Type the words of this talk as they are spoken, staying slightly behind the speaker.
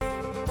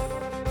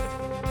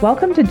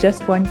Welcome to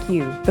Just One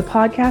Q, the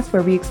podcast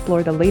where we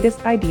explore the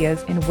latest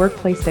ideas in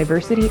workplace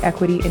diversity,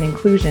 equity, and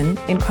inclusion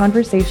in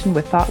conversation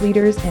with thought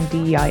leaders and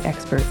DEI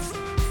experts.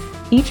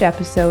 Each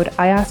episode,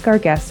 I ask our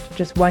guests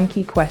just one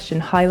key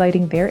question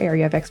highlighting their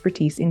area of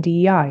expertise in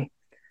DEI.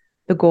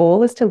 The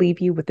goal is to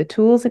leave you with the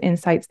tools and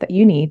insights that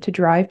you need to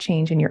drive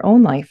change in your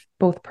own life,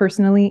 both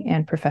personally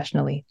and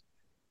professionally.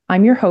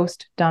 I'm your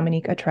host,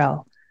 Dominique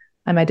Atrell.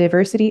 I'm a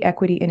diversity,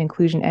 equity, and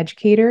inclusion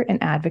educator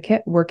and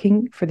advocate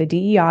working for the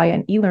DEI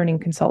and e-learning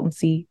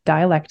consultancy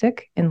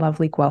Dialectic in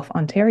lovely Guelph,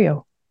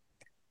 Ontario.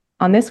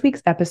 On this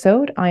week's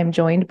episode, I am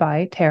joined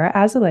by Tara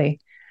Azulay.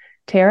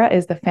 Tara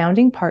is the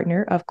founding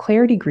partner of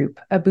Clarity Group,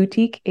 a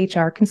boutique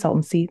HR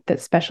consultancy that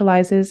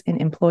specializes in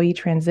employee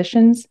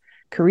transitions,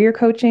 career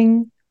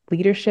coaching,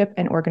 leadership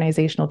and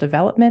organizational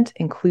development,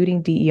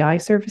 including DEI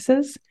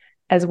services,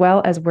 as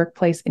well as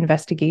workplace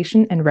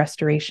investigation and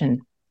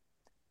restoration.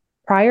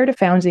 Prior to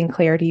founding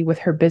Clarity with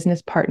her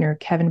business partner,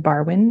 Kevin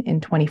Barwin, in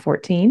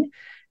 2014,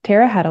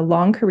 Tara had a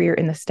long career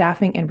in the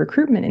staffing and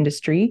recruitment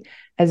industry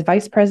as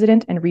Vice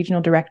President and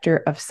Regional Director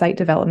of Site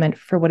Development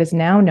for what is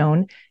now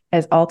known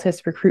as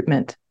Altus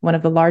Recruitment, one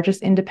of the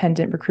largest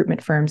independent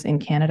recruitment firms in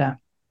Canada.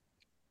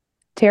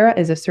 Tara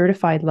is a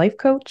certified life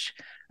coach,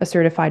 a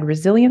certified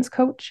resilience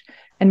coach,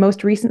 and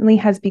most recently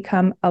has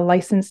become a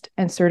licensed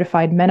and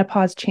certified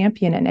menopause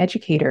champion and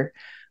educator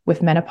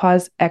with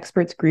Menopause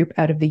Experts Group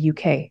out of the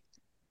UK.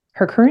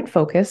 Her current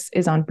focus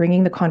is on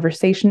bringing the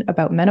conversation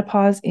about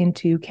menopause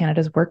into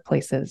Canada's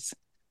workplaces.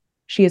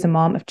 She is a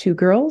mom of 2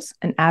 girls,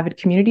 an avid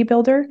community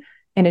builder,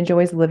 and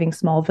enjoys living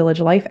small village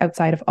life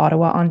outside of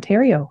Ottawa,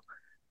 Ontario.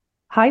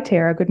 Hi,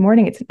 Tara. Good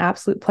morning. It's an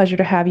absolute pleasure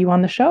to have you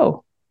on the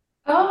show.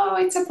 Oh,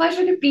 it's a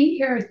pleasure to be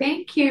here.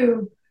 Thank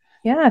you.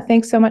 Yeah,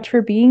 thanks so much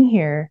for being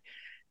here.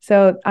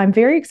 So I'm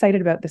very excited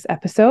about this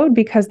episode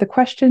because the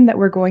question that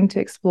we're going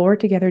to explore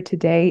together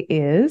today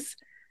is,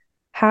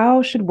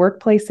 how should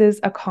workplaces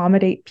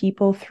accommodate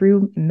people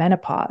through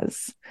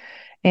menopause?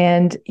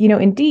 And,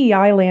 in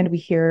DEI land, we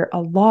hear a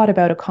lot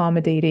about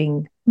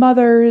accommodating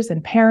mothers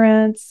and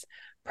parents,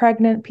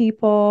 pregnant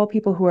people,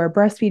 people who are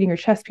breastfeeding or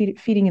chest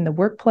feeding in the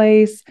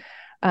workplace.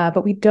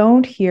 But we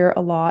don't hear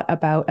a lot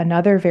about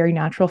another very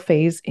natural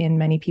phase in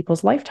many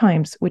people's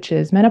lifetimes, which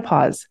is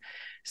menopause.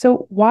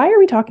 So why are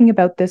we talking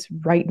about this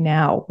right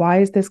now?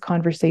 Why is this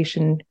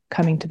conversation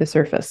coming to the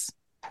surface?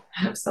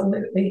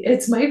 Absolutely.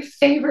 It's my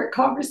favorite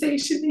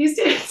conversation these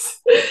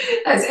days,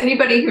 as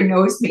anybody who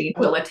knows me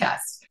will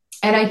attest.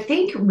 And I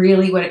think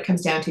really what it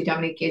comes down to,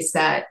 Dominic, is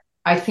that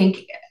I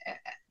think,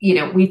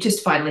 we've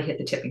just finally hit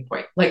the tipping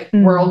point. Like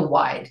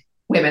worldwide,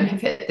 women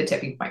have hit the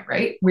tipping point,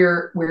 right?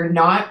 We're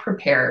not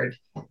prepared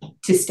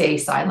to stay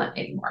silent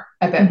anymore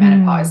about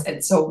menopause.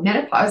 And so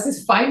menopause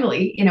is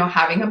finally,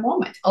 having a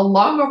moment, a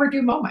long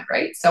overdue moment,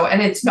 right? So,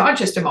 and it's not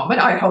just a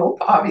moment, I hope,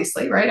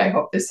 obviously, right? I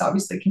hope this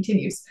obviously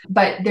continues.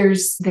 But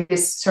there's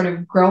this sort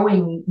of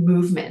growing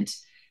movement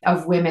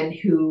of women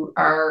who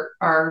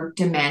are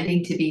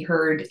demanding to be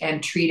heard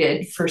and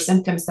treated for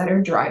symptoms that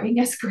are driving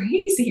us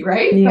crazy,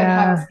 right? But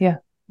have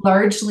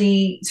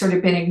largely sort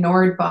of been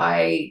ignored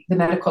by the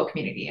medical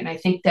community. And I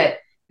think that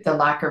the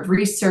lack of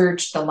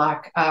research, the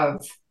lack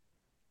of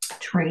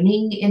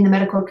training in the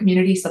medical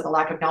community, so the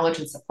lack of knowledge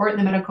and support in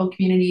the medical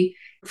community,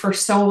 for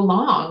so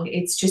long,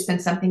 it's just been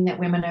something that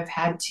women have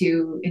had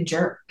to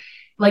endure.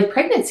 Like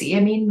pregnancy, I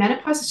mean,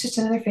 menopause is just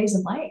another phase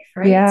of life,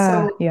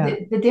 right?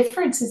 The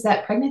difference is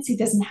that pregnancy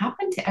doesn't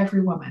happen to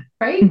every woman,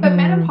 right? But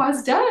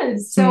menopause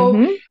does.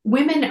 So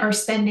women are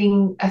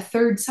spending a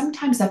third,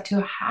 sometimes up to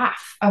a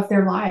half of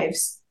their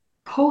lives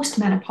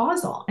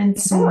post-menopausal. And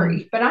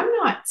sorry, but I'm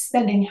not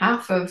spending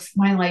half of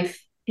my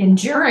life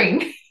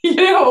enduring,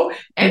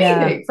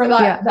 anything for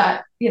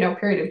that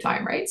period of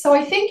time, right? So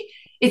I think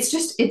it's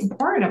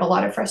born of a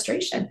lot of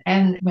frustration,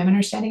 and women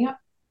are standing up.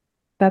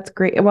 That's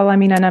great. Well, I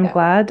mean, and I'm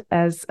glad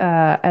as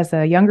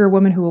a younger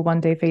woman who will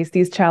one day face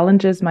these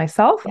challenges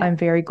myself, I'm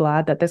very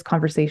glad that this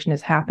conversation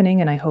is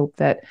happening. And I hope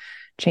that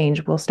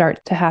change will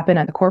start to happen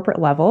at the corporate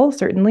level,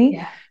 certainly.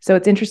 Yeah. So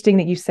it's interesting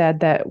that you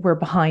said that we're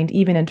behind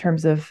even in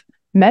terms of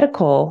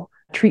medical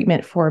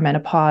treatment for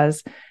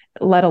menopause,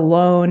 let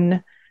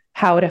alone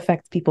how it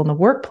affects people in the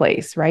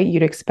workplace, right?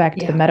 You'd expect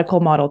the medical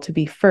model to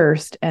be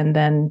first, and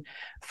then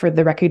for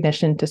the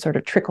recognition to sort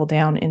of trickle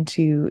down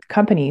into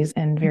companies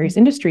and various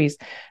industries.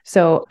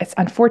 So it's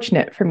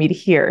unfortunate for me to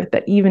hear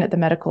that even at the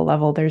medical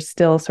level, there's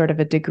still sort of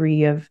a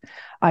degree of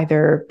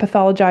either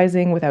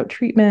pathologizing without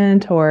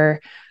treatment, or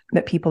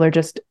that people are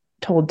just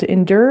told to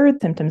endure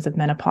symptoms of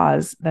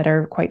menopause that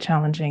are quite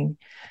challenging.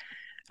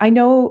 I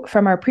know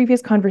from our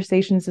previous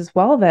conversations as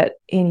well that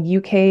in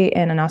UK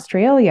and in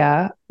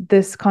Australia,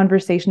 this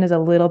conversation is a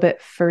little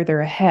bit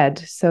further ahead.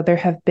 So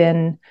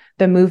the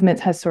movement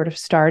has sort of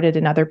started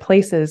in other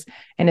places,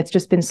 and it's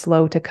just been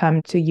slow to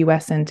come to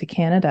US and to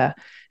Canada.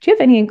 Do you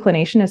have any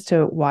inclination as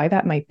to why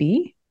that might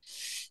be?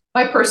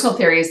 My personal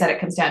theory is that it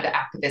comes down to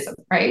activism,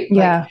 right?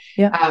 Yeah.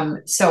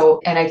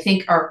 And I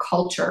think our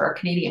culture, our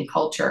Canadian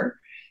culture,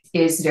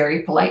 is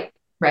very polite.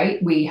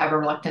 Right? We have a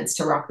reluctance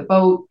to rock the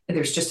boat.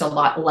 There's just a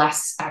lot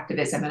less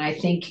activism. And I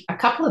think a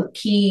couple of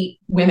key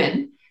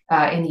women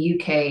in the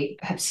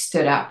UK have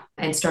stood up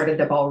and started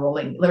the ball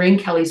rolling. Lorraine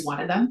Kelly's one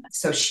of them.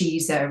 So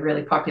she's a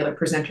really popular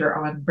presenter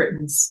on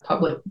Britain's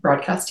public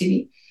broadcast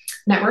TV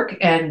network.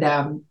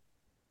 And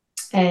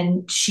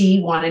she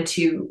wanted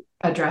to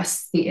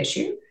address the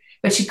issue,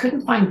 but she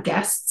couldn't find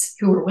guests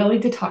who were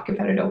willing to talk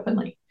about it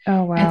openly.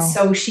 Oh, wow. And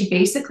so she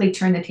basically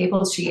turned the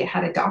tables. She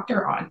had a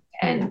doctor on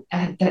and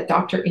had that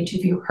doctor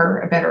interview her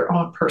about her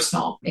own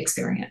personal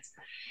experience.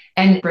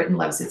 And Britain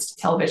loves its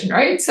television,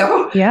 right?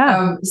 So,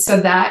 Yeah.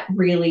 So that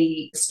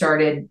really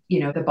started,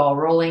 the ball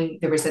rolling.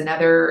 There was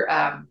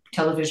another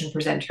television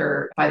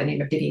presenter by the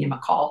name of Davina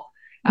McCall,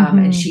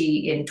 and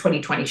she, in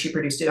 2020, she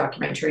produced a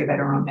documentary about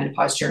her own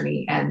menopause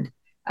journey, and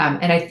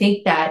I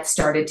think that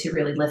started to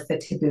really lift the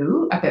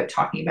taboo about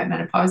talking about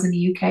menopause in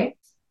the UK.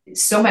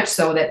 So much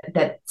so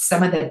that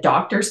some of the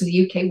doctors in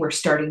the UK were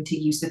starting to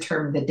use the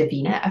term the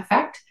Davina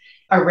effect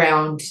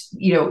around,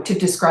 to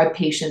describe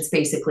patients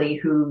basically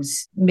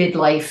whose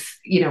midlife,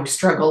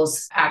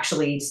 struggles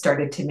actually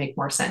started to make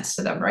more sense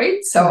to them,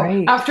 right?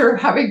 So after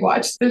having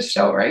watched this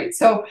show, right?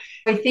 So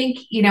I think,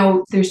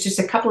 there's just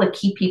a couple of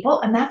key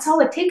people, and that's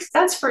all it takes.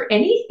 That's for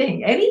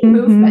anything, any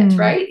movement,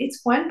 right? It's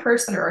one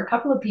person or a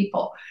couple of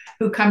people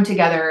who come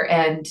together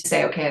and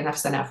say, okay,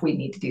 enough's enough. We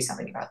need to do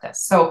something about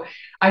this. So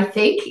I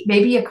think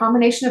maybe a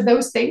combination of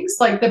those things,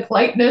 like the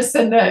politeness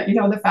and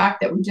the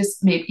fact that we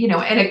just made,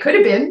 and it could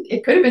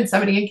have been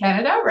somebody in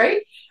Canada,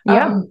 right?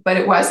 Yeah. But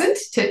it wasn't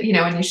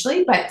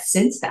initially. But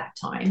since that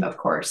time, of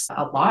course,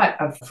 a lot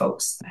of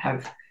folks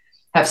have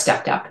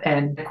stepped up.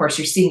 And of course,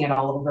 you're seeing it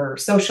all over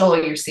social.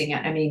 You're seeing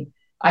it. I mean,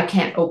 I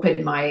can't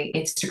open my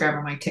Instagram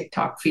or my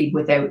TikTok feed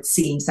without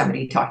seeing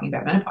somebody talking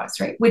about menopause,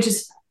 right? Which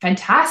is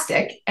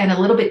fantastic and a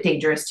little bit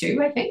dangerous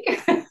too, I think.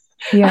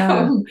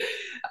 Yeah.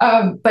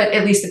 But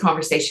at least the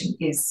conversation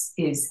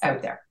is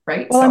out there,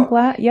 right? Well, I'm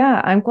glad.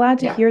 Yeah, I'm glad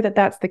to hear that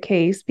that's the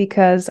case,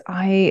 because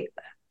I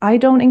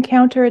don't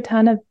encounter a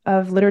ton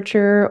of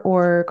literature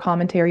or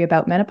commentary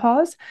about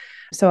menopause.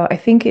 So I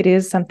think it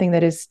is something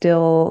that is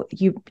still,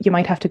 you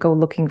might have to go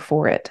looking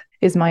for it,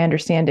 is my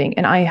understanding.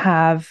 And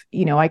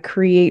I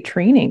create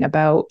training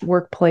about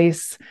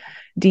workplace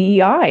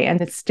DEI, and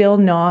it's still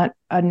not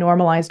a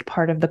normalized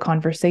part of the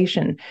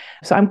conversation.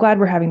 So I'm glad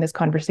we're having this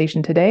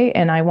conversation today.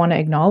 And I want to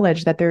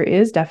acknowledge that there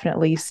is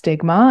definitely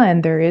stigma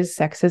and there is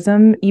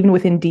sexism, even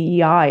within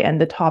DEI,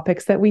 and the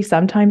topics that we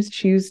sometimes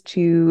choose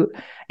to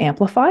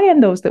amplify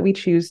and those that we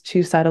choose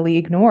to subtly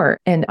ignore.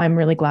 And I'm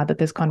really glad that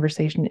this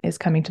conversation is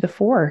coming to the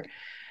fore.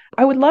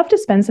 I would love to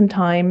spend some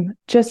time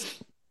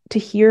just to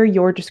hear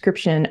your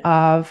description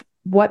of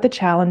what the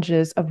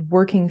challenges of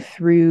working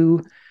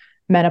through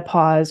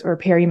menopause or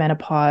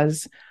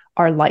perimenopause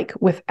are like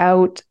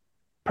without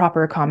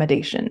proper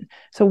accommodation.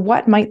 So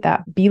what might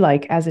that be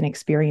like as an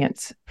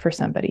experience for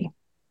somebody?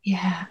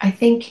 Yeah, I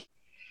think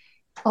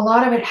a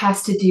lot of it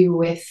has to do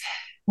with,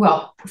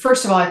 well,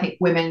 first of all, I think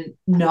women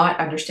not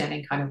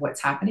understanding kind of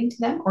what's happening to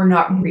them, or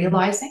not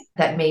realizing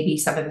that maybe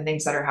some of the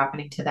things that are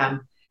happening to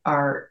them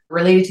are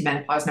related to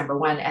menopause, number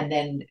one, and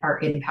then are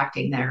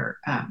impacting their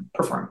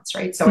performance,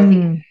 right? So I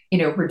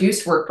think,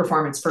 reduced work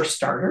performance for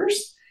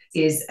starters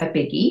is a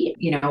biggie.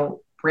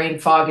 Brain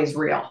fog is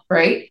real,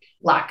 right?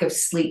 Lack of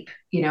sleep,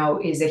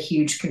 is a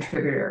huge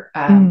contributor.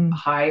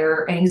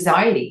 Higher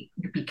anxiety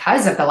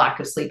because of the lack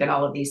of sleep and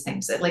all of these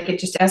things. It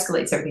just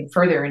escalates everything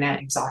further in an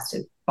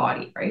exhausted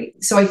body, right?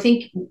 So I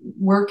think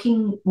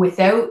working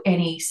without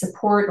any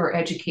support or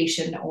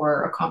education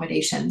or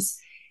accommodations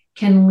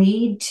can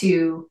lead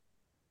to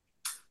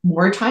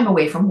more time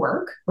away from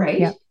work, right?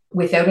 Yeah.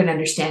 Without an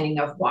understanding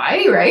of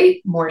why, right?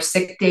 More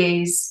sick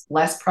days,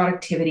 less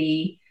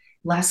productivity,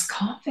 less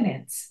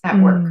confidence at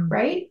work,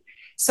 right?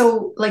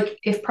 So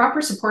if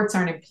proper supports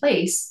aren't in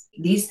place,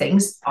 these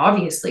things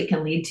obviously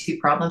can lead to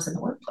problems in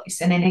the workplace.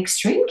 And in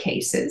extreme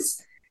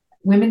cases,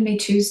 women may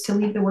choose to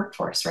leave the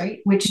workforce, right?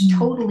 Which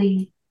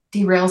totally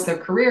derails their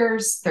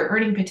careers, their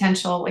earning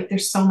potential.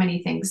 There's so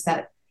many things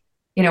that,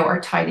 are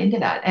tied into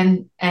that.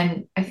 And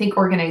I think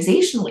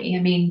organizationally,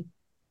 I mean,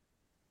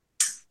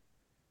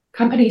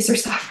 companies are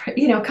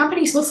suffering,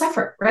 companies will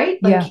suffer, right?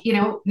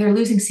 They're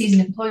losing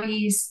seasoned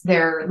employees,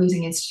 they're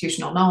losing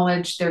institutional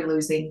knowledge, they're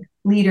losing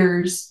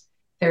leaders,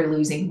 they're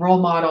losing role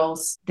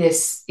models.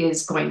 This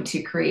is going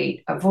to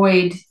create a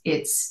void.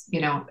 It's,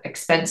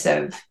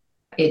 expensive.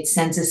 It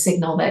sends a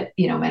signal that,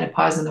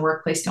 menopause and the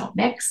workplace don't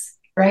mix,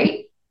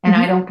 right? And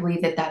I don't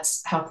believe that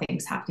that's how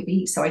things have to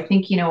be. So I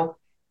think,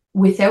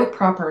 without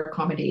proper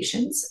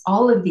accommodations,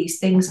 all of these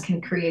things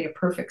can create a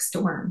perfect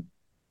storm,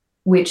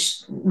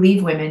 which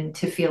leave women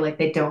to feel like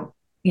they don't,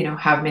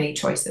 have many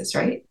choices,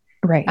 right?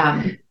 Right.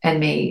 And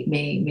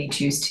may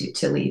choose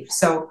to leave.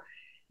 So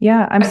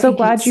yeah, I'm so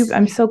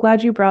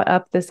glad you brought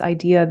up this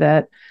idea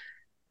that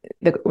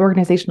the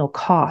organizational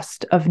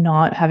cost of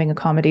not having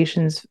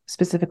accommodations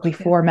specifically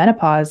for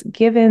menopause,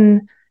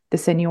 given the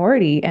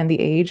seniority and the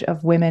age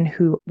of women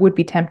who would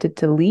be tempted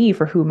to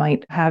leave or who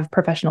might have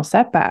professional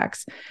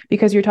setbacks,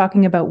 because you're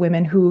talking about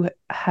women who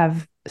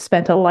have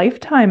spent a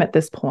lifetime at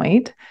this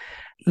point,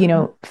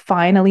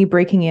 finally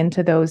breaking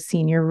into those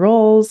senior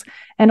roles.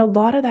 And a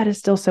lot of that is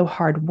still so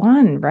hard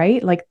won,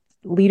 right?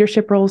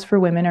 leadership roles for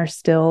women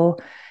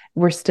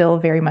we're still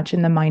very much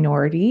in the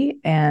minority,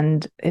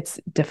 and it's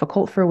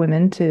difficult for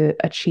women to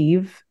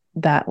achieve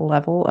that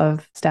level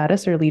of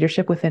status or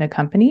leadership within a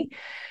company.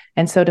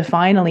 And so to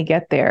finally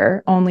get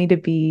there, only to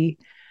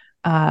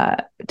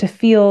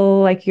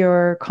feel like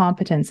your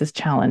competence is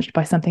challenged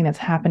by something that's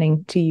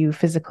happening to you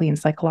physically and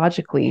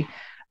psychologically.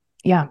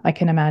 Yeah, I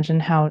can imagine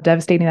how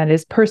devastating that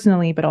is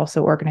personally, but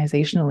also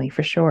organizationally,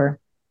 for sure.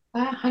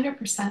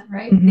 100%,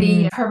 right? Mm-hmm.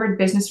 The Harvard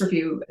Business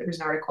Review, there was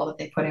an article that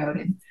they put out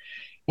in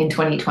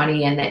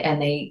 2020,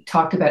 and they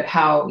talked about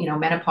how,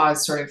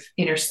 menopause sort of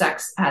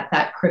intersects at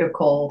that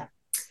critical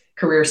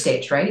career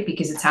stage, right?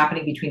 Because it's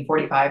happening between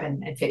 45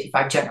 and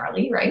 55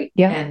 generally, right?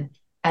 Yeah.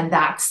 And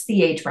that's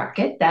the age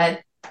bracket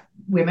that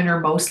women are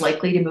most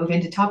likely to move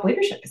into top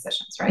leadership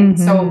positions, right?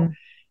 Mm-hmm.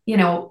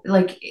 So,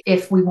 like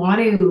if we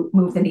want to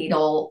move the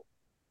needle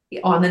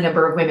on the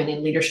number of women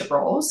in leadership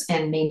roles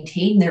and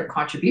maintain their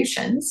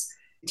contributions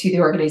to the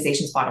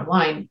organization's bottom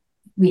line,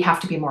 we have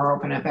to be more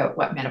open about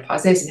what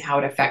menopause is and how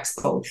it affects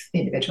both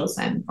individuals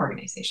and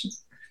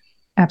organizations.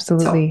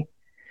 Absolutely.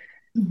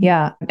 So,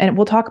 yeah. And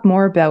we'll talk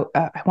more about,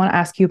 I want to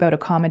ask you about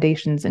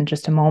accommodations in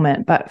just a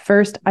moment. But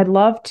first, I'd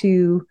love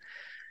to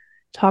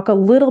talk a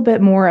little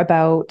bit more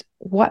about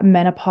what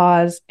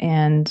menopause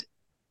and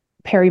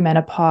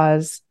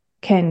perimenopause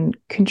can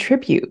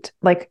contribute.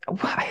 Like,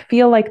 I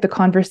feel like the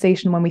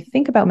conversation when we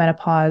think about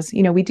menopause,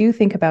 we do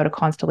think about a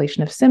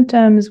constellation of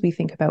symptoms. We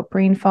think about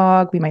brain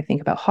fog. We might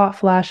think about hot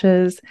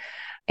flashes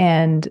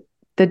and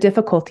the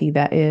difficulty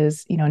that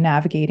is,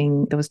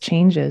 navigating those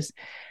changes.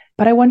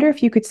 But I wonder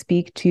if you could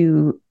speak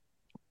to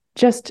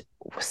just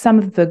some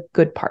of the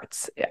good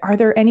parts. Are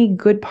there any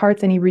good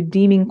parts, any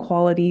redeeming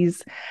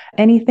qualities,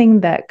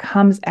 anything that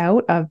comes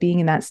out of being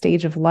in that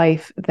stage of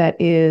life that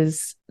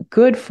is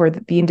good for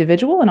the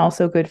individual and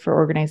also good for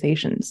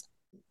organizations?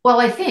 Well,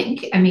 I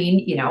think,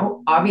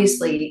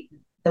 obviously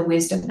the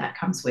wisdom that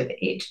comes with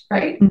age,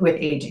 right? Mm-hmm. With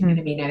aging.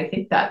 Mm-hmm. I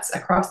think that's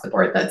across the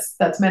board.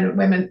 That's men and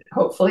women,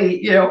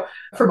 hopefully,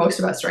 for most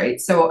of us, right?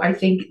 So I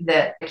think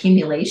that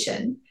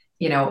accumulation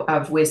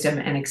of wisdom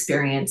and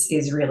experience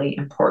is really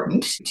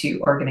important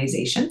to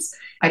organizations.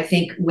 I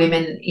think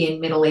women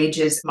in middle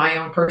ages, my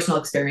own personal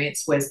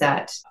experience was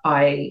that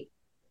I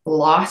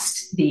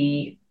lost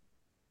the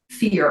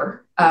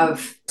fear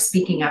of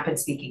speaking up and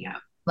speaking out.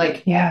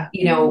 Like, yeah,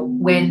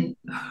 when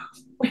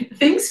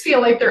things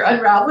feel like they're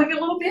unraveling a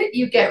little bit,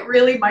 you get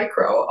really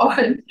micro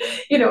on,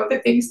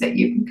 the things that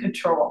you can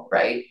control,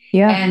 right?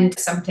 Yeah. And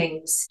some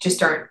things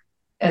just aren't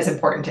as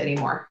important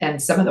anymore.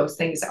 And some of those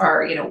things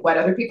are, what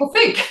other people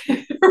think.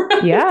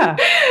 Right? Yeah.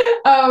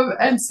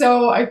 And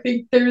so I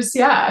think there's,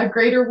 a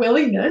greater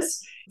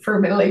willingness for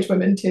middle-aged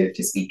women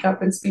to speak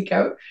up and speak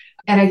out.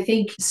 And I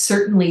think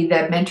certainly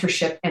the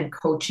mentorship and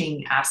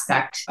coaching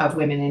aspect of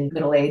women in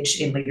middle age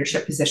in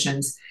leadership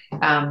positions,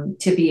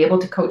 to be able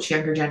to coach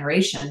younger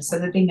generations so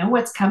that they know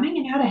what's coming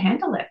and how to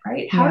handle it,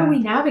 right? How do we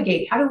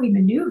navigate? How do we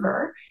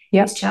maneuver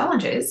these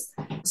challenges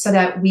so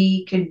that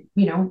we can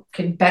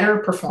better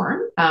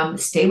perform,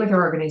 stay with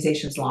our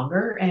organizations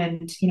longer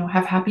and,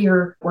 have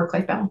happier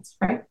work-life balance,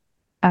 right?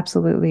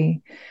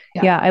 Absolutely.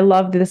 Yeah. I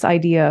love this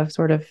idea of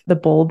sort of the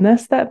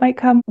boldness that might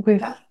come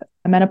with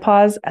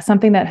menopause.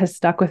 Something that has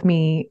stuck with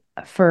me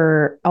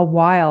for a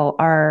while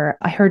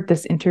I heard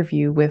this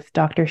interview with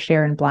Dr.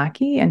 Sharon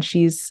Blackie, and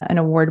she's an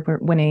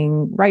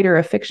award-winning writer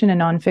of fiction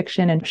and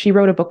nonfiction. And she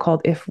wrote a book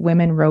called If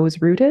Women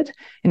Rose Rooted,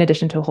 in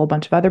addition to a whole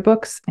bunch of other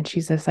books. And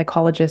she's a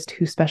psychologist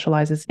who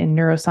specializes in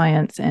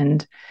neuroscience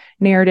and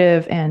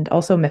narrative and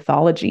also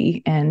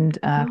mythology and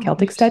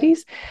Celtic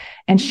studies.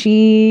 And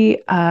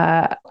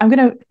I'm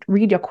going to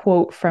read a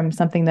quote from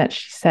something that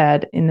she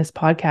said in this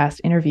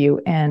podcast interview,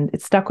 and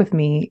it stuck with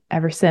me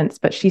ever since.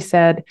 But she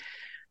said,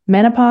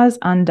 menopause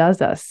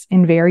undoes us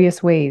in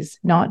various ways,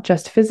 not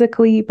just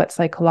physically, but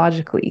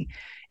psychologically.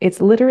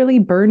 It's literally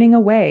burning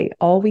away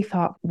all we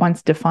thought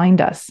once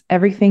defined us,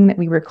 everything that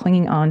we were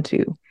clinging on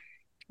to.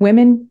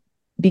 Women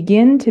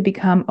begin to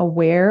become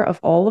aware of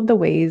all of the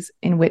ways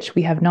in which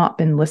we have not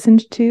been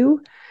listened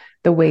to,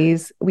 the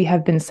ways we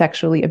have been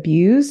sexually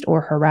abused or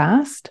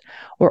harassed,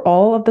 or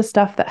all of the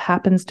stuff that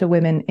happens to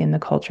women in the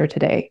culture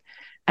today.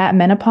 At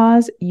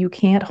menopause, you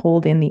can't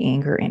hold in the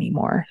anger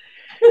anymore.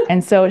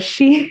 And so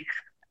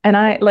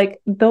I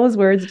like those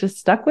words just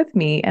stuck with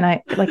me.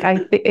 And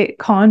it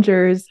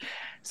conjures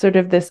sort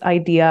of this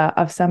idea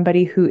of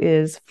somebody who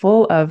is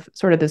full of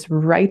sort of this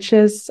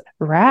righteous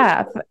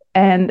wrath,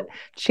 and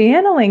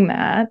channeling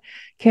that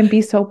can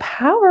be so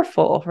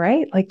powerful,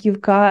 right? Like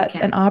you've got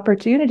an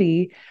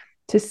opportunity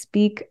to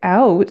speak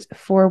out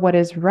for what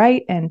is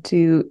right and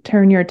to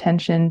turn your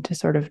attention to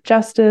sort of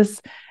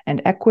justice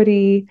and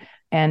equity.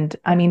 And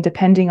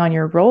depending on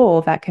your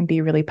role, that can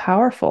be really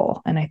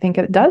powerful. And I think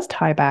it does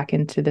tie back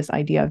into this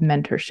idea of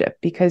mentorship,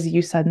 because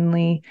you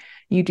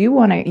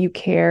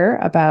care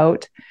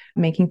about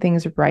making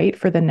things right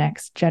for the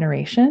next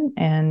generation,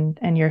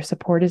 and your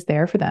support is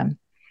there for them.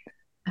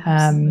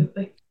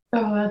 Absolutely.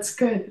 Oh, that's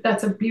good.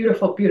 That's a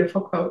beautiful, beautiful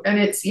quote. And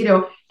it's,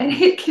 and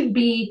it can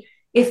be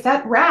if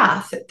that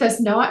wrath does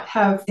not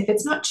have, if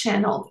it's not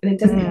channeled and it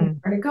doesn't have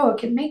where to go, it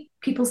can make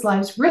people's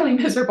lives really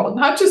miserable,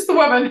 not just the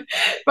woman,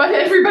 but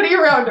everybody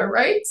around her,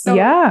 right? So,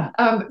 Yeah.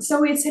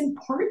 so it's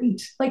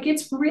important. Like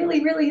it's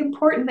really, really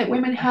important that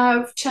women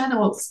have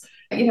channels,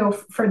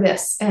 for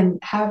this and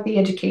have the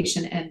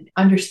education and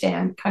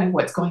understand kind of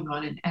what's going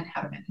on and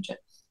how to manage it.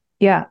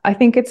 Yeah, I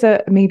think it's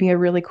maybe a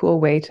really cool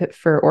way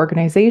for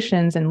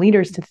organizations and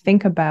leaders to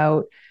think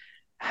about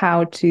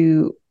how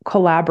to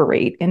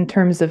collaborate in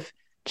terms of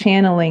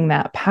channeling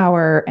that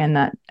power and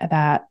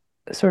that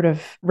sort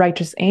of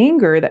righteous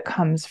anger that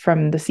comes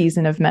from the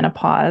season of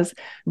menopause,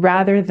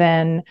 rather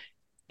than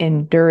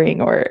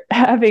enduring or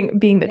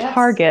being the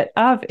target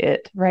of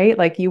it, right?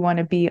 Like you want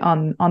to be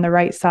on the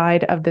right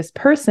side of this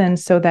person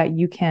so that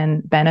you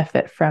can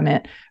benefit from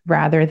it,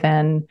 rather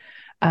than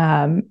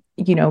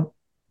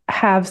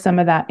have some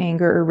of that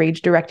anger or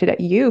rage directed at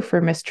you for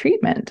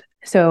mistreatment.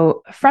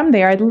 So from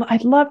there,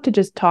 I'd love to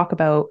just talk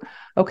about,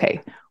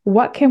 okay,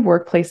 what can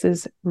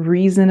workplaces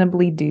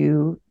reasonably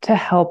do to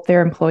help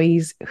their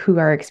employees who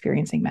are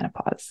experiencing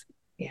menopause?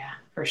 Yeah,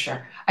 for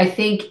sure. I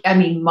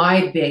mean,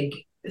 my big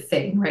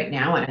thing right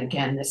now, and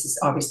again, this is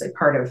obviously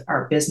part of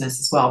our business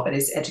as well, but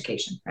is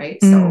education, right?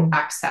 So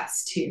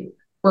access to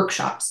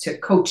workshops, to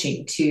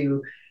coaching,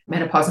 to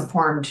menopause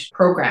informed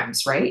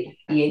programs, right?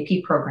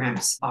 EAP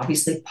programs,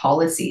 obviously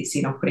policies,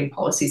 putting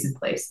policies in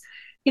place.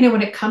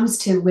 When it comes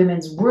to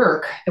women's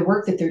work, the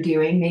work that they're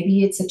doing,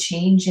 maybe it's a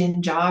change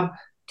in job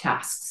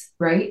tasks,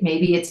 right?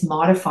 Maybe it's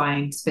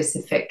modifying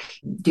specific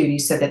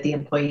duties so that the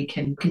employee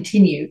can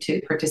continue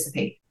to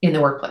participate in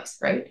the workplace,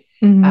 right?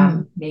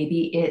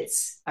 Maybe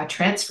it's a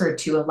transfer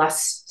to a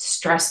less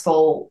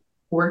stressful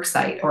work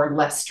site or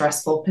less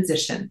stressful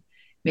position.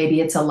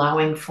 Maybe it's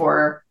allowing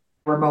for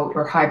remote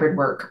or hybrid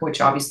work, which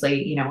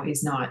obviously,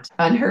 is not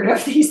unheard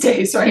of these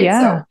days, right?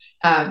 Yeah.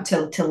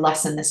 So to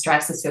lessen the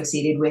stress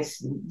associated with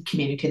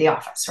commuting to the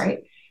office, right?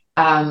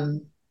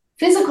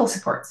 Physical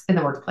supports in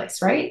the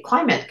workplace, right?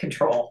 Climate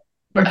control,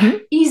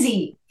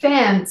 easy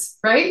fans,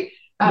 right?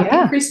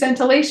 Increased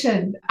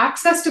ventilation,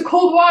 access to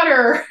cold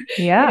water,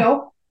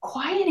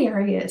 quiet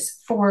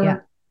areas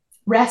for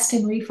rest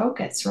and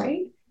refocus,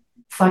 right?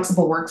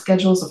 Flexible work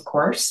schedules, of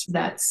course,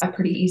 that's a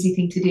pretty easy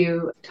thing to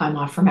do. Time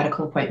off for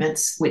medical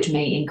appointments, which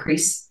may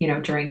increase,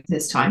 during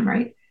this time,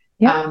 right?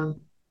 Yeah.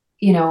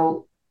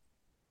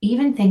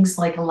 Even things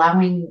like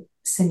allowing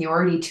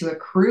seniority to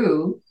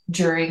accrue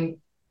during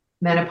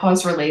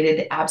menopause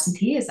related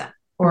absenteeism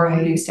or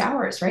reduced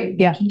hours, right?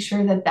 Making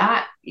sure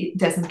that it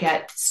doesn't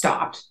get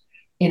stopped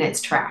in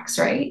its tracks,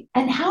 right?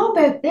 And how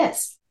about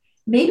this?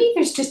 Maybe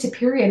there's just a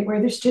period where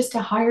there's just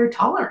a higher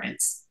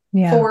tolerance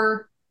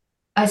for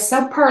a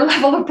subpar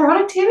level of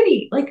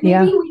productivity. Like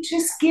maybe we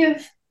just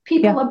give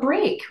people a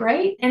break,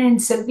 right? And in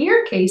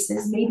severe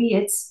cases, maybe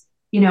it's,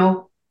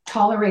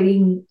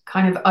 tolerating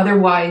kind of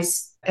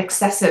otherwise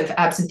excessive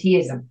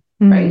absenteeism,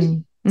 right?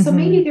 So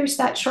maybe there's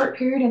that short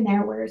period in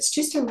there where it's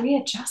just a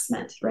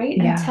readjustment, right?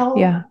 Until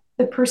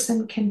the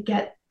person can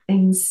get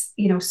things,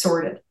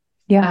 sorted.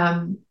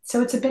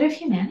 So it's a bit of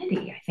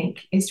humanity, I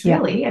think, is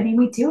really, I mean,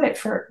 we do it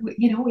for,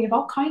 we have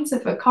all kinds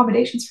of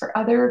accommodations for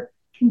other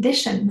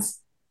conditions.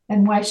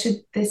 And why should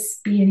this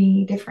be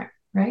any different,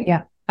 right?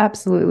 Yeah,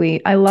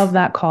 absolutely. I love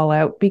that call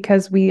out,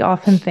 because we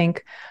often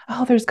think,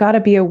 oh, there's got to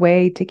be a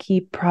way to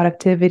keep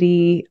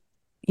productivity,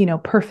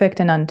 perfect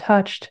and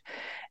untouched.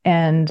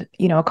 And,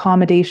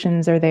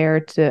 accommodations are there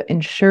to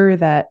ensure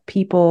that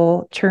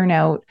people churn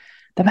out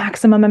the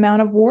maximum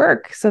amount of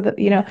work so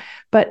that,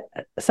 but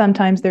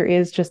sometimes there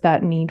is just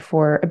that need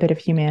for a bit of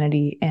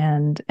humanity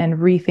and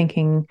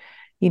rethinking,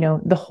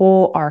 the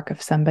whole arc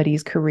of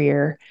somebody's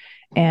career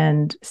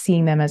and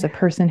seeing them as a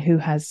person who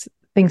has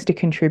things to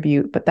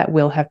contribute, but that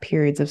will have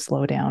periods of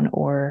slowdown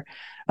or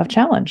of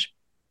challenge.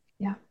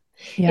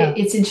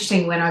 It's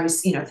interesting when I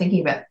was,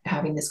 thinking about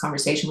having this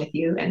conversation with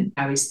you, and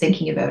I was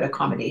thinking about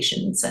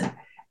accommodations, and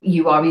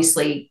you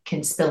obviously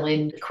can spill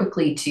in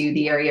quickly to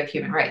the area of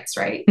human rights,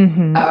 right?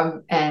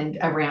 And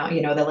around,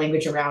 the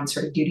language around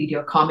sort of duty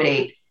to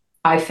accommodate,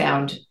 I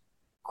found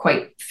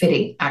quite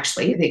fitting,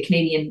 actually. The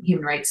Canadian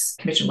Human Rights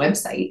Commission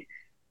website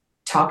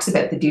talks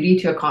about the duty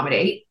to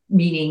accommodate,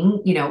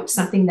 meaning,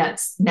 something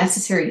that's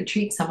necessary to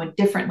treat someone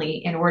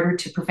differently in order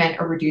to prevent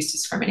or reduce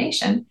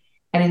discrimination.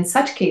 And in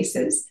such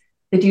cases,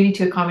 the duty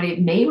to accommodate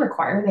may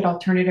require that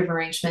alternative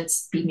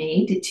arrangements be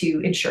made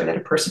to ensure that a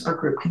person or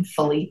group can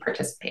fully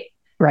participate.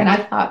 Right. And I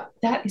thought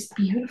that is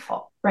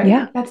beautiful, right?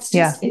 Yeah. That's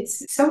just,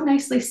 it's so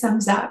nicely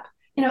sums up,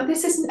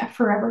 this isn't a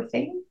forever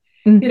thing.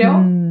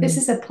 This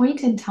is a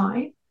point in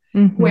time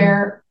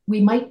where we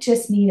might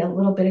just need a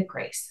little bit of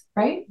grace,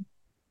 right?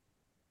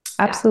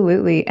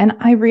 Absolutely. And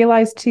I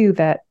realized too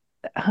that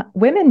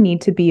women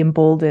need to be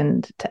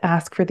emboldened to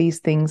ask for these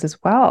things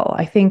as well.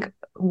 I think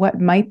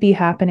what might be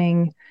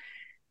happening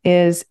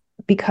is,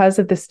 because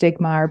of the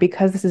stigma, or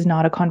because this is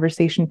not a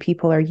conversation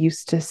people are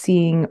used to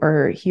seeing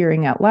or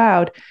hearing out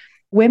loud,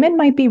 women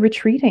might be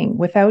retreating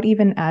without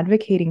even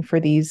advocating for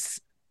these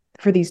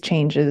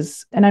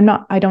changes. And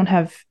I don't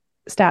have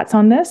stats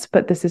on this,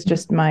 but this is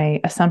just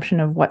my assumption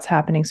of what's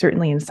happening,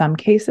 certainly in some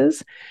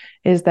cases,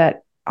 is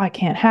that I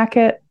can't hack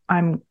it.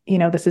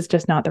 This is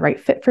just not the right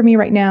fit for me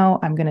right now.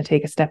 I'm going to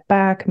take a step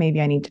back. Maybe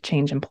I need to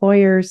change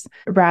employers,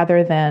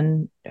 rather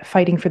than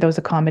fighting for those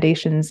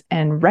accommodations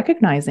and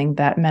recognizing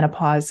that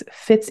menopause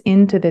fits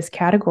into this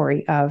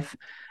category of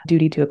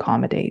duty to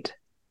accommodate.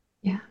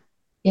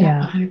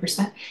 Yeah,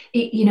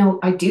 100%.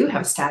 I do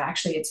have a stat,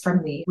 actually. It's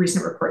from the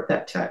recent report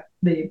that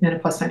the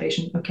Menopause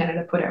Foundation of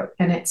Canada put out.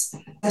 And it's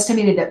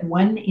estimated that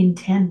 1 in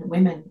 10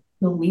 women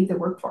will leave the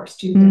workforce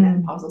due to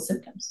menopausal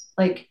symptoms.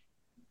 Like,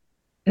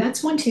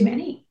 that's one too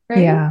many,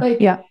 right?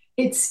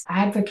 It's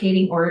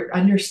advocating or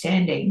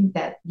understanding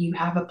that you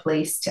have a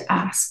place to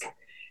ask,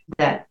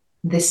 that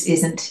this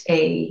isn't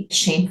a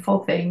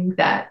shameful thing,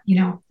 that,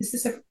 this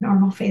is a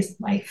normal phase of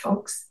life,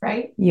 folks,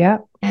 right? Yeah,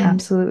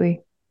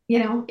 absolutely.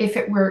 If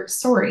it were,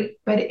 sorry,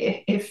 but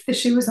if the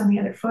shoe was on the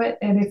other foot,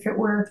 and if it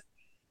were,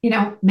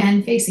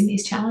 men facing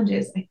these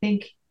challenges, I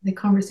think the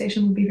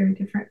conversation would be very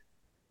different.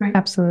 Right.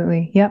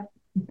 Absolutely. Yep.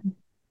 Mm-hmm.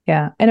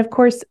 Yeah. And of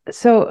course,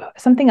 so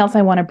something else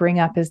I want to bring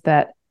up is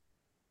that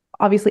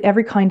obviously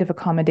every kind of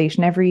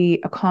accommodation, every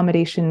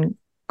accommodation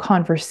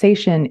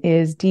conversation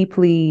is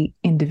deeply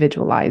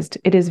individualized.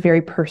 It is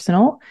very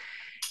personal.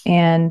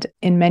 And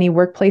in many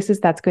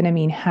workplaces, that's going to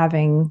mean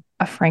having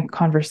a frank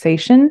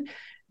conversation,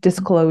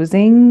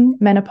 disclosing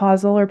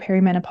menopausal or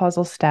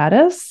perimenopausal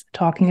status,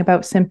 talking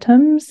about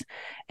symptoms,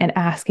 and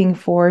asking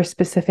for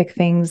specific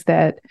things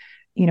that,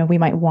 we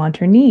might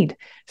want or need.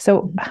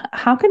 So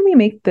how can we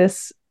make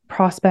this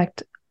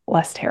prospect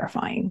less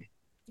terrifying?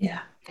 Yeah.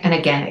 And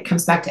again, it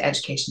comes back to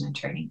education and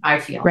training, I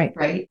feel,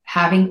 right?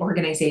 Having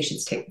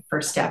organizations take the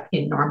first step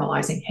in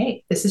normalizing,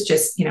 hey, this is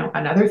just,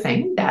 another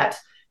thing that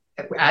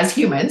as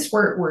humans,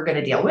 we're going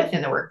to deal with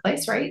in the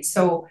workplace, right?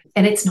 So,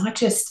 and it's not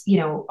just,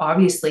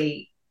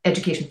 obviously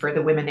education for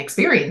the women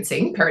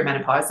experiencing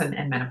perimenopause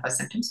and menopause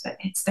symptoms, but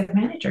it's their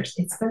managers,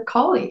 it's their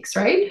colleagues,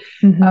 right?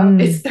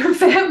 It's their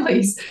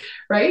families,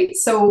 right?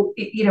 So,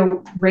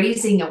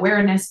 raising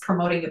awareness,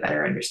 promoting a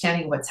better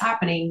understanding of what's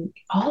happening,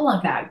 all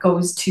of that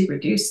goes to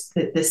reduce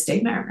the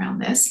stigma around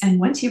this. And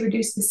once you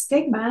reduce the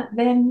stigma,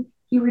 then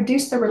you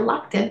reduce the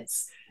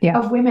reluctance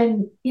of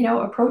women,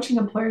 approaching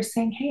employers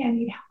saying, hey, I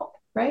need help,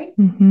 right?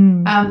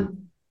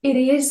 It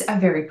is a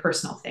very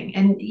personal thing.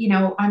 And,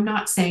 I'm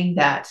not saying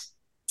that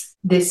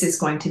this is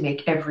going to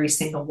make every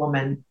single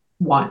woman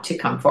want to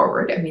come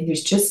forward. I mean,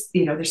 there's just,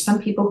 there's some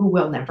people who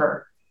will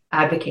never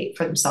advocate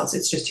for themselves.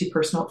 It's just too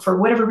personal for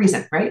whatever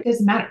reason, right? It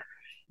doesn't matter.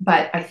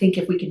 But I think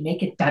if we can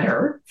make it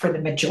better for the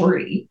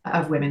majority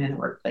of women in the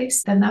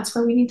workplace, then that's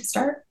where we need to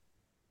start.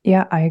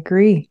 Yeah, I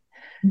agree.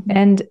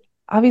 And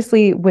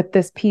obviously with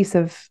this piece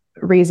of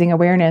raising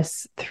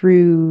awareness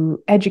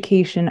through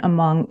education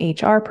among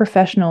HR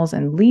professionals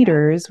and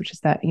leaders, which is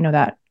that,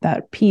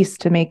 that piece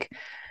to make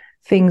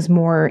things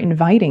more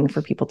inviting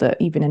for people to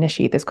even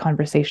initiate this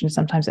conversation.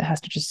 Sometimes it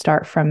has to just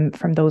start from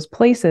those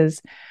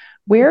places.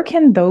 Where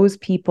can those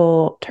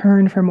people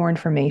turn for more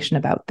information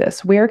about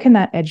this? Where can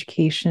that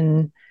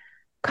education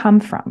come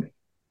from?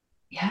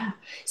 Yeah.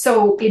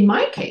 So in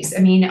my case,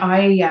 I mean,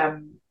 I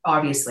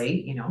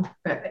obviously,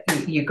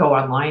 you go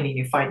online and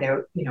you find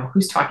out,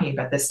 who's talking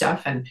about this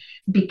stuff. And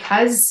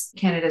because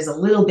Canada is a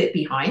little bit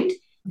behind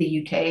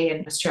the UK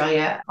and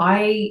Australia,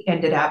 I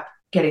ended up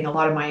getting a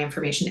lot of my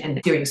information and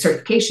doing a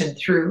certification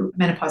through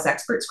Menopause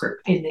Experts Group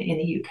in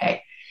the UK.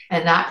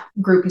 And that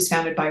group is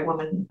founded by a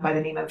woman by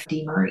the name of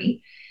Dee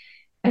Murray.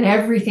 And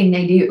everything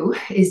they do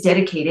is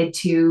dedicated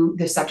to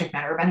the subject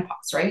matter of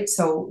menopause, right?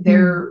 So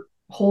their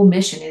whole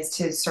mission is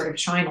to sort of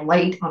shine a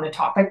light on a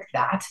topic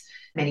that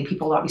many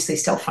people obviously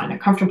still find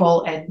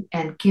uncomfortable,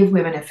 and give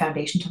women a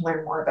foundation to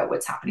learn more about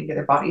what's happening to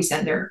their bodies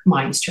and their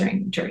minds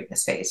during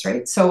this phase,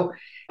 right? So,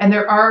 and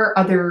there are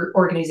other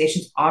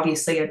organizations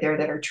obviously out there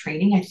that are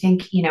training. I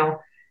think,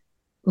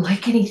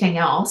 like anything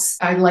else,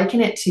 I liken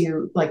it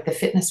to like the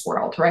fitness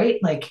world, right?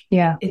 Like,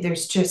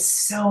 there's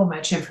just so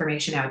much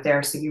information out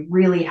there. So you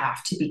really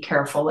have to be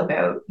careful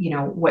about,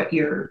 what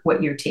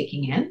you're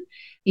taking in.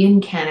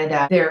 In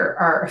Canada, there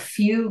are a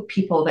few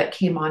people that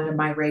came onto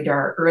my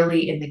radar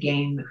early in the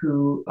game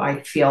who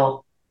I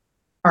feel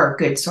are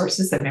good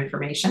sources of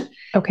information.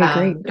 Okay,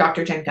 great.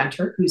 Dr. Jen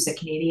Gunter, who's a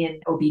Canadian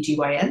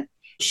OBGYN,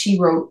 she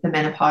wrote the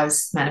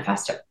Menopause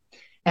Manifesto.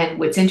 And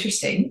what's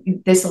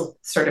interesting, this will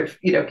sort of,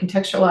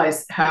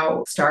 contextualize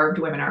how starved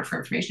women are for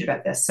information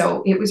about this.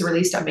 So it was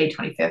released on May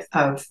 25th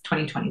of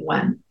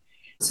 2021.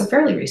 So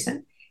fairly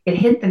recent. It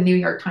hit the New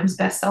York Times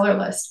bestseller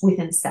list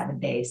within 7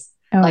 days.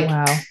 Oh,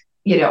 wow.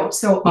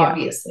 So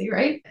obviously,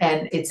 right?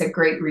 And it's a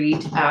great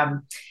read.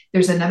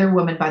 There's another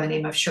woman by the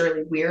name of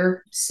Shirley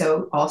Weir,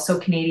 so also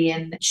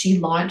Canadian. She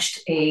launched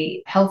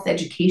a health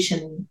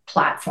education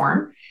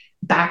platform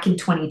back in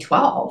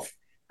 2012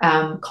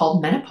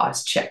 called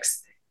Menopause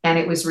Chicks. And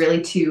it was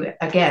really to,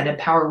 again,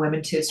 empower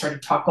women to sort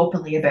of talk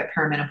openly about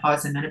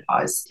perimenopause and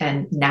menopause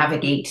and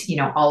navigate,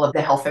 all of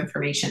the health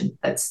information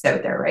that's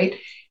out there, right?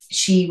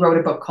 she wrote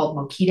a book called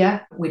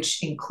Mokita,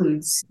 which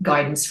includes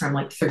guidance from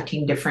like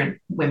 13 different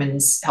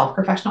women's health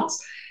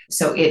professionals.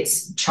 So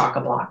it's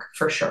chock-a-block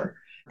for sure.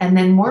 And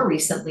then more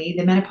recently,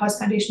 the Menopause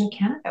Foundation of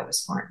Canada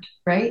was formed,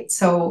 right?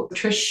 So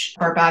Trish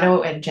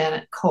Barbado and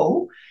Janet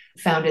Coe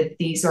founded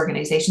these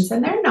organizations,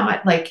 and they're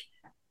not like,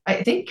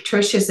 I think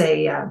Trish is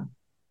an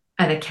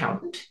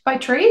accountant by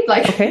trade.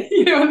 Like, okay.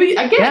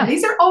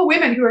 These are all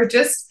women who are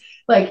just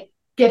like,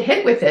 get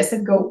hit with this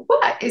and go,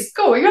 what is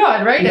going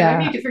on, right? Yeah.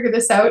 And I need to figure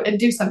this out and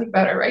do something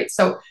about it, right?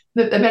 So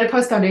the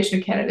Menopause Foundation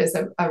of Canada is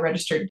a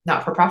registered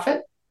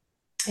not-for-profit,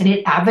 and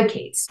it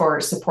advocates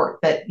for support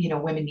that,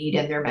 women need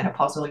in their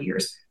menopausal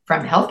years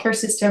from the healthcare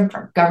system,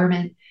 from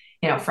government,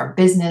 from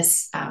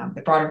business,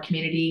 the broader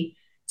community.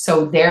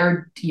 So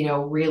they're,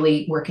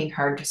 really working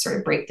hard to sort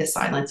of break the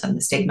silence and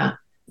the stigma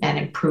and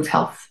improve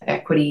health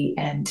equity.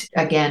 And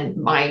again,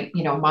 my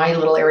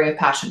little area of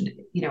passion,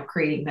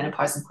 creating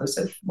menopause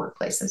inclusive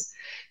workplaces.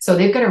 So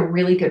they've got a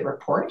really good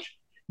report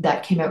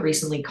that came out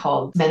recently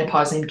called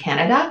Menopause in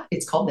Canada.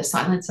 It's called The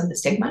Silence and the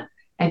Stigma,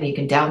 and you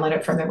can download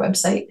it from their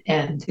website,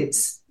 and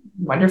it's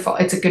wonderful.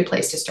 It's a good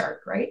place to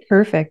start, right?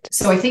 Perfect.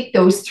 So I think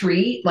those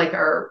three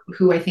are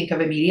who I think of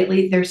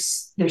immediately.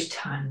 There's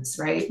tons,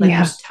 right?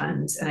 There's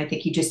tons. And I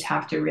think you just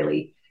have to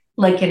really,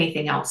 like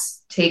anything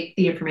else, take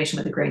the information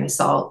with a grain of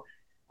salt,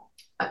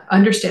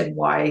 understand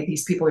why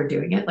these people are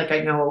doing it. Like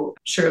I know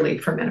Shirley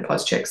from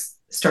Menopause Chicks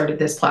started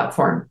this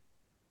platform,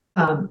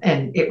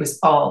 and it was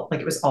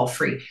all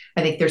free.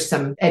 I think there's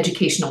some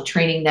educational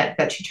training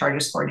that she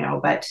charges for now,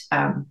 but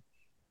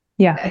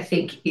I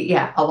think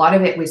a lot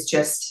of it was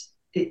just,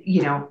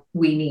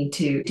 we need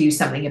to do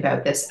something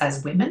about this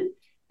as women.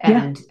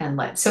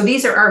 So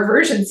these are our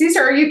versions. These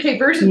are our UK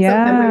versions of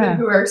the women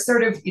who are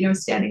sort of,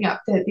 standing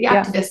up, the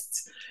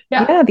activists.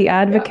 The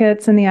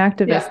advocates and the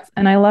activists.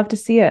 And I love to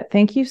see it.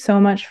 Thank you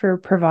so much for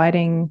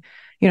providing,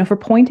 for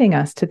pointing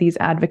us to these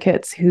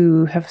advocates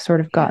who have sort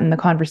of gotten the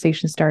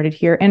conversation started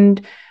here.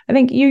 And I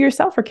think you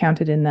yourself are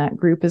counted in that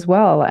group as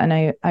well. And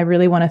I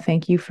really want to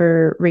thank you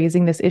for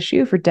raising this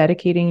issue, for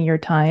dedicating your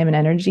time and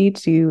energy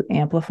to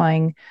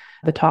amplifying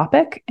the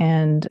topic.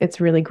 And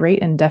it's really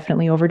great and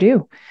definitely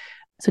overdue.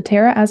 So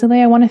Tara,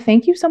 Azulay, I want to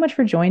thank you so much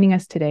for joining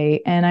us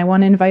today. And I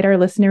want to invite our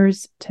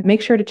listeners to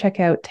make sure to check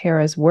out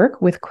Tara's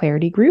work with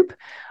Clarity Group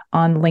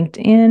on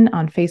LinkedIn,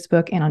 on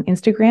Facebook, and on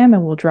Instagram.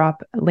 And we'll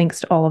drop links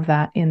to all of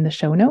that in the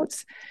show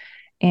notes.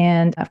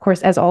 And of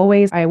course, as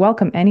always, I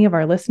welcome any of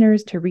our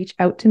listeners to reach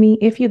out to me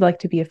if you'd like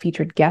to be a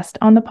featured guest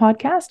on the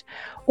podcast,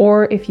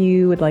 or if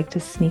you would like to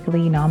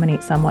sneakily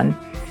nominate someone.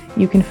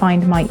 You can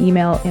find my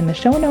email in the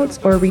show notes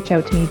or reach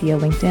out to me via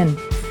LinkedIn.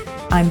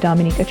 I'm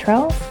Dominique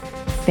Atrell.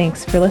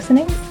 Thanks for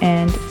listening,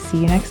 and see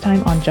you next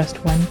time on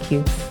Just One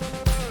Q.